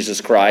for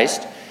Jesus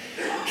Christ.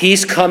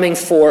 He's coming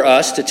for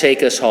us to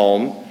take us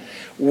home.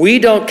 We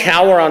don't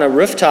cower on a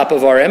rooftop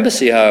of our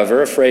embassy,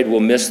 however, afraid we'll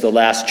miss the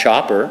last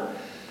chopper.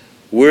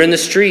 We're in the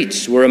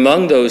streets. We're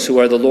among those who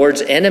are the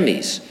Lord's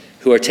enemies,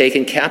 who are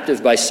taken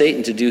captive by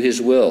Satan to do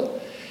his will.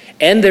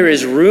 And there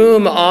is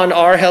room on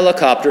our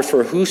helicopter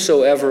for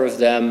whosoever of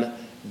them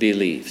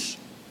believes.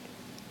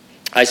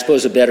 I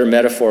suppose a better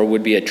metaphor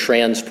would be a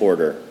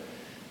transporter.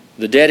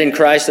 The dead in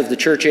Christ of the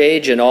church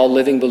age and all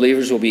living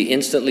believers will be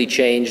instantly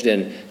changed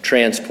and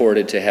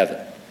transported to heaven.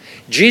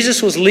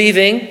 Jesus was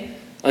leaving.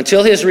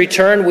 Until his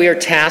return, we are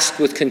tasked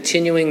with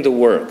continuing the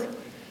work.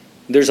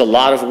 There's a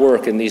lot of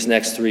work in these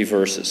next 3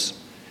 verses.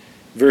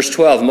 Verse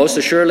 12, most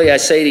assuredly I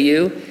say to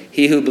you,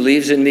 he who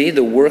believes in me,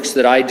 the works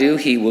that I do,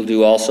 he will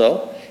do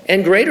also.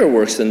 And greater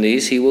works than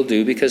these he will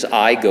do because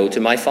I go to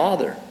my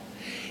Father.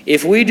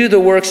 If we do the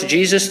works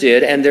Jesus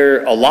did, and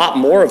there are a lot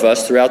more of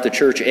us throughout the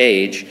church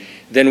age,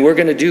 then we're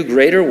going to do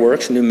greater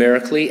works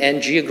numerically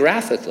and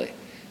geographically.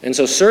 And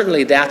so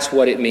certainly that's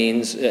what it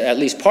means, at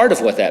least part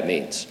of what that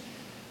means.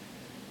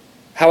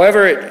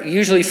 However, it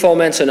usually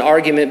foments an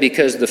argument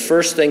because the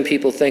first thing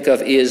people think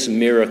of is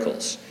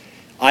miracles.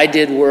 I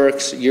did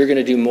works, you're going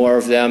to do more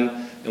of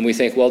them. and we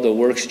think, well, the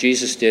works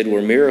Jesus did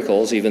were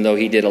miracles, even though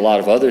he did a lot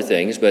of other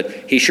things, but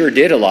he sure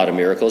did a lot of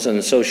miracles,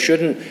 and so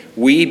shouldn't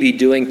we be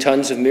doing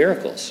tons of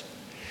miracles?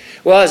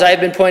 Well, as I've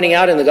been pointing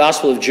out in the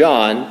Gospel of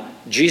John,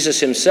 Jesus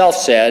himself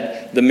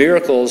said the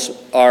miracles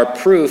are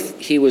proof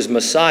he was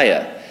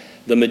Messiah.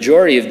 The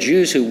majority of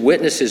Jews who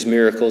witnessed his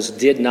miracles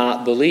did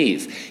not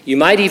believe. You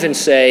might even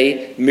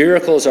say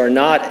miracles are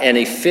not an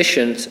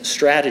efficient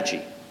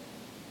strategy.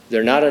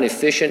 They're not an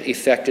efficient,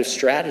 effective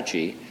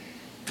strategy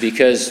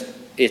because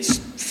it's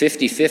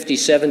 50-50,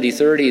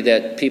 70-30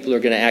 that people are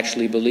going to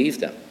actually believe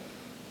them.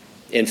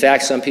 In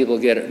fact, some people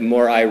get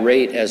more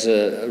irate as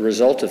a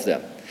result of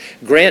them.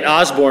 Grant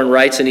Osborne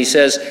writes, and he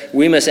says,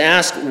 we must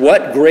ask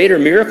what greater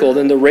miracle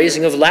than the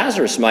raising of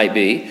Lazarus might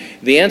be.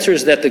 The answer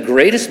is that the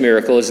greatest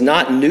miracle is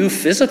not new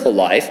physical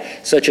life,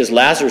 such as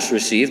Lazarus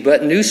received,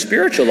 but new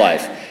spiritual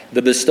life,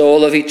 the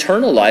bestowal of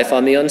eternal life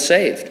on the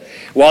unsaved.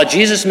 While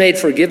Jesus made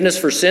forgiveness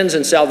for sins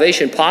and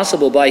salvation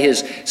possible by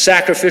his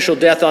sacrificial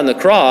death on the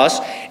cross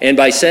and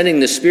by sending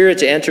the Spirit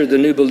to enter the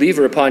new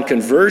believer upon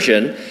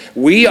conversion,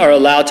 we are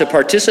allowed to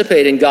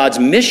participate in God's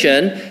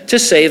mission to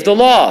save the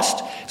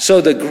lost.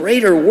 So the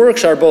greater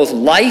works are both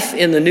life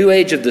in the new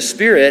age of the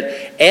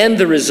Spirit and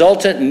the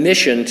resultant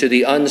mission to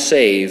the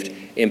unsaved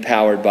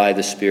empowered by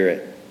the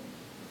Spirit.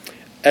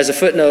 As a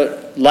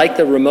footnote, like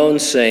the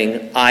Ramones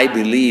sing, I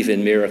believe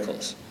in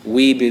miracles.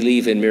 We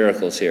believe in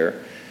miracles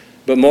here.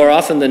 But more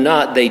often than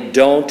not, they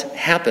don't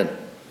happen.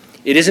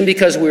 It isn't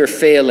because we're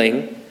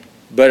failing,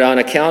 but on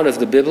account of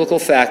the biblical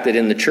fact that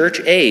in the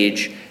church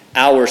age,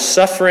 our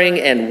suffering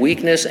and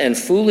weakness and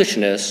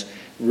foolishness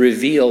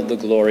reveal the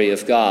glory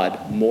of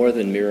God more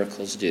than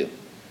miracles do.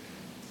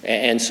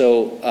 And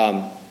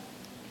so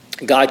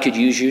God could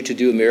use you to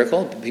do a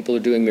miracle. People are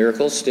doing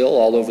miracles still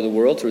all over the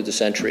world through the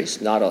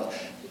centuries.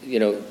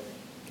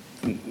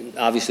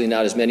 Obviously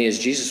not as many as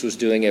Jesus was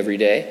doing every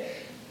day,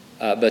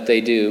 but they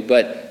do.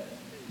 But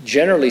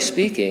generally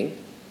speaking,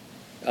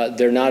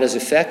 they're not as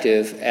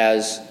effective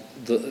as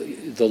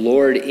the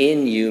Lord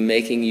in you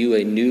making you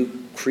a new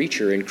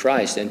creature in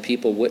Christ and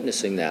people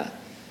witnessing that.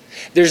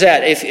 There's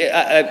that.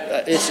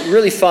 It's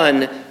really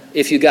fun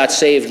if you got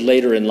saved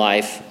later in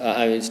life.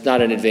 It's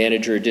not an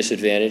advantage or a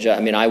disadvantage.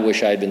 I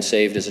wish I had been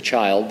saved as a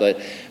child,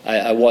 but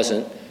I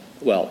wasn't.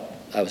 Well,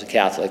 I was a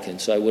Catholic, and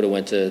so I would have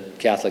went to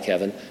Catholic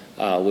heaven,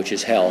 which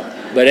is hell.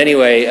 But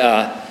anyway,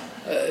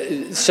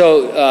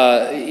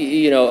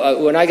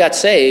 when I got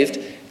saved,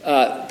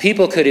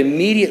 people could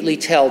immediately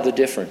tell the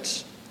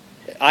difference.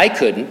 I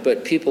couldn't,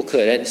 but people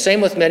could. And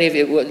same with many of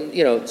you,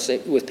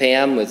 with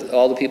Pam, with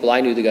all the people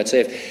I knew that got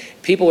saved.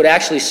 People would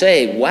actually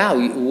say, wow,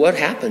 what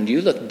happened?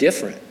 You look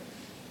different.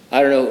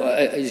 I don't know,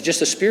 it's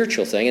just a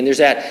spiritual thing. And there's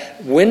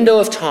that window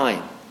of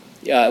time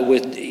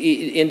with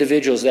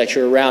individuals that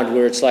you're around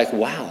where it's like,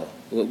 wow,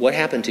 what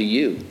happened to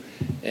you?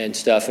 And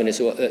stuff. And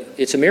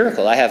it's a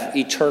miracle. I have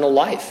eternal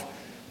life.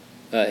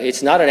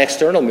 It's not an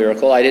external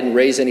miracle. I didn't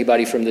raise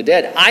anybody from the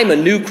dead. I'm a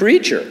new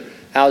creature.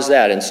 How's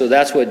that? And so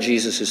that's what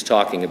Jesus is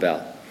talking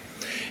about.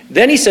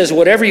 Then he says,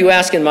 whatever you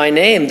ask in my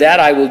name, that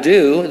I will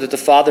do, that the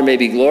Father may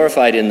be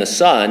glorified in the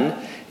Son.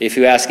 If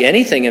you ask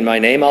anything in my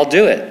name, I'll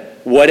do it.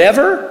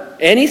 Whatever?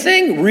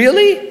 Anything?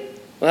 Really?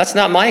 Well, that's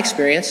not my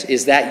experience.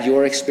 Is that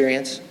your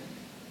experience?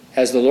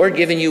 Has the Lord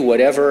given you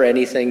whatever,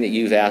 anything that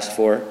you've asked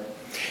for?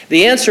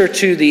 The answer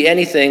to the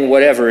anything,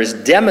 whatever, is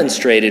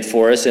demonstrated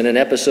for us in an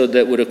episode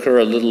that would occur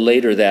a little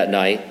later that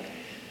night.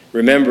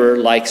 Remember,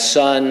 like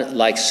Son,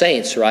 like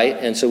saints, right?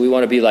 And so we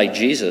want to be like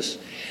Jesus.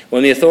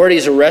 When the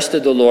authorities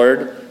arrested the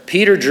Lord,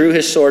 Peter drew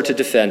his sword to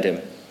defend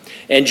him.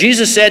 And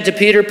Jesus said to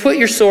Peter, put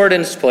your sword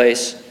in its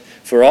place,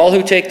 for all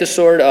who take the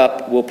sword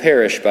up will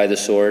perish by the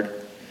sword.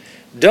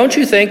 Don't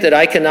you think that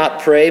I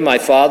cannot pray my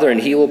Father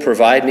and he will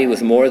provide me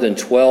with more than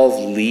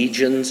 12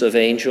 legions of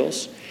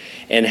angels?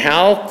 And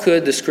how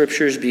could the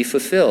scriptures be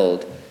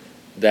fulfilled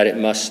that it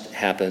must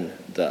happen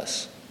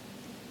thus?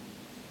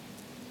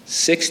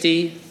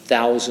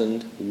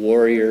 60,000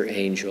 warrior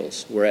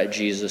angels were at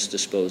Jesus'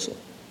 disposal.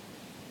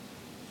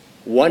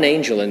 One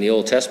angel in the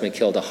Old Testament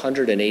killed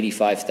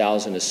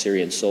 185,000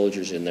 Assyrian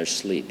soldiers in their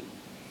sleep.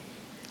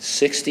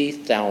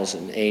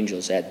 60,000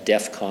 angels at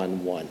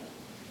DEFCON 1.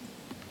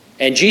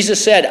 And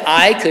Jesus said,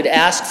 I could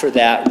ask for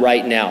that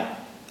right now.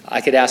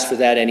 I could ask for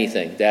that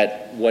anything,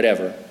 that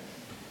whatever.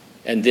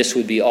 And this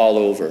would be all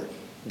over.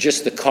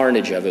 Just the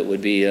carnage of it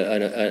would be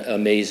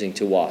amazing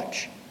to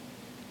watch.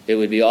 It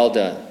would be all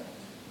done.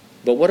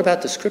 But what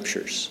about the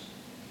scriptures?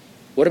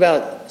 What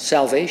about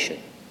salvation?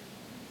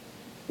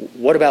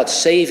 What about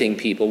saving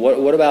people?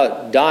 What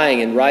about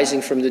dying and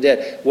rising from the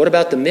dead? What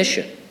about the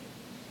mission?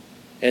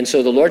 And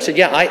so the Lord said,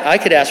 yeah, I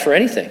could ask for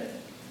anything.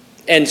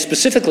 And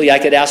specifically, I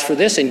could ask for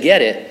this and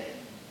get it.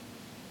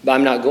 But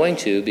I'm not going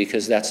to,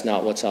 because that's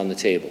not what's on the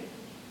table.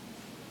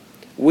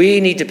 We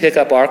need to pick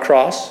up our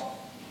cross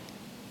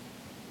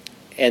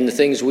and the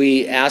things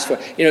we ask for.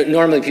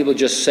 Normally people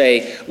just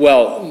say,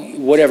 well,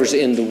 whatever's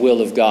in the will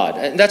of God.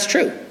 And that's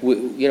true.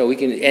 We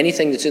can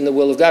anything that's in the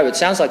will of God. It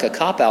sounds like a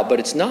cop-out,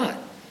 but it's not.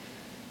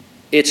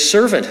 It's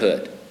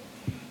servanthood.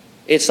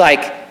 It's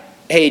like,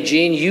 hey,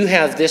 Gene, you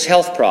have this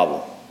health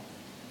problem.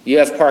 You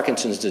have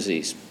Parkinson's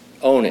disease.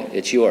 Own it.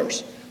 It's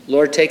yours.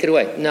 Lord, take it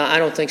away. No, I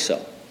don't think so.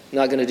 I'm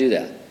not going to do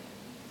that.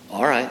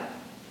 All right.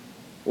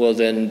 Well,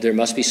 then there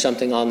must be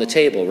something on the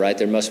table, right?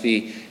 There must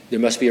be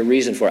a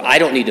reason for it. I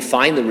don't need to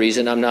find the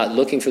reason. I'm not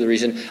looking for the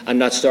reason. I'm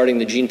not starting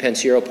the Gene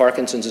Pensiero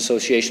Parkinson's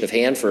Association of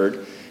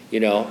Hanford.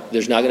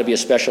 There's not going to be a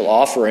special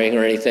offering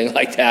or anything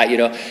like that,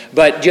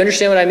 But do you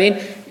understand what I mean?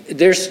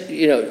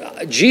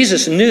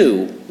 Jesus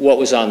knew what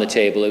was on the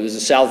table. It was the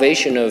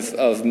salvation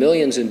of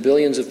millions and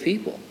billions of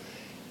people.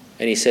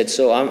 And he said,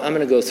 so I'm going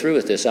to go through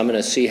with this. I'm going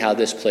to see how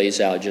this plays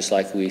out, just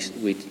like we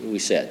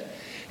said.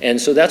 And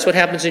so that's what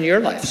happens in your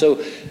life.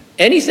 So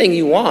anything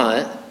you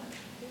want,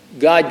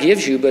 God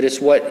gives you, but it's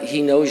what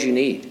he knows you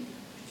need.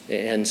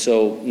 And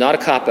so not a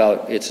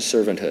cop-out, it's a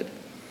servanthood.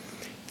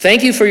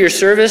 Thank you for your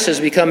service has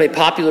become a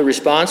popular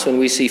response when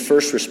we see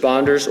first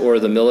responders or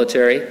the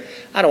military.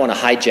 I don't want to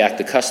hijack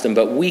the custom,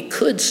 but we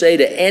could say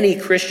to any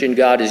Christian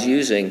God is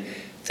using,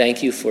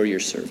 thank you for your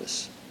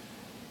service.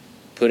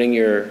 Putting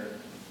your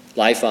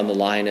life on the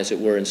line, as it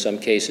were, in some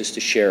cases, to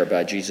share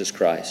about Jesus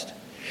Christ.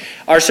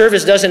 Our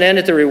service doesn't end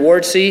at the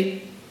reward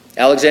seat.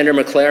 Alexander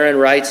McLaren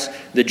writes,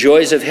 the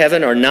joys of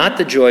heaven are not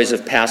the joys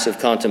of passive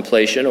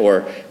contemplation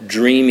or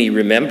dreamy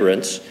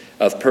remembrance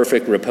of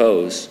perfect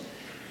repose,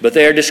 but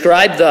they are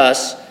described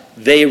thus,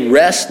 they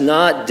rest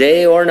not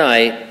day or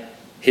night,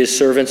 his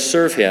servants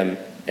serve him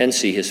and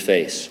see his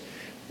face.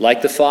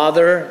 Like the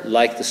Father,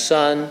 like the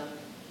Son,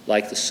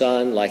 like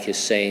his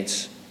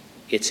saints,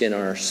 it's in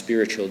our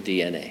spiritual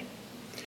DNA.